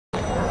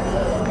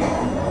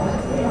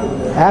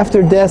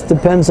After death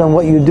depends on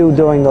what you do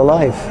during the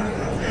life.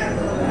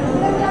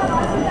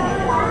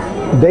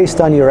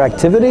 Based on your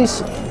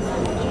activities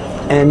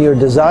and your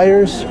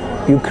desires,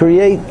 you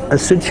create a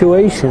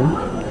situation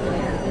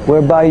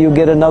whereby you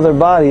get another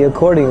body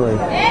accordingly.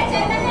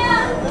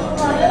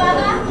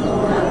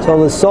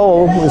 So the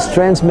soul is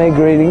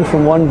transmigrating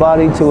from one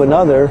body to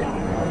another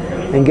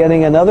and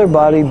getting another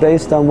body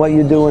based on what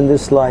you do in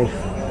this life.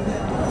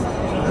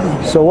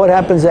 So what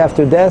happens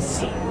after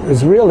death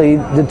is really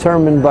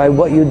determined by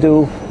what you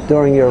do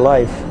during your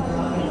life.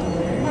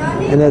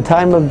 And the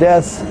time of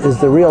death is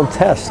the real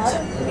test.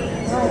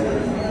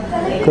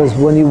 Because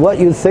what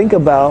you think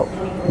about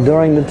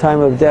during the time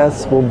of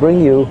death will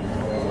bring you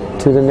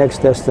to the next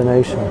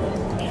destination.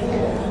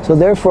 So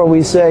therefore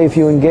we say, if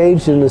you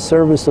engage in the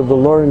service of the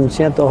Lord and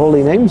chant the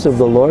holy names of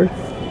the Lord,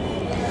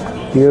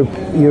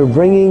 you're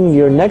bringing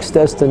your next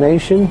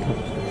destination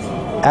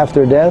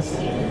after death.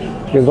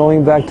 You're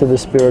going back to the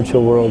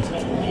spiritual world.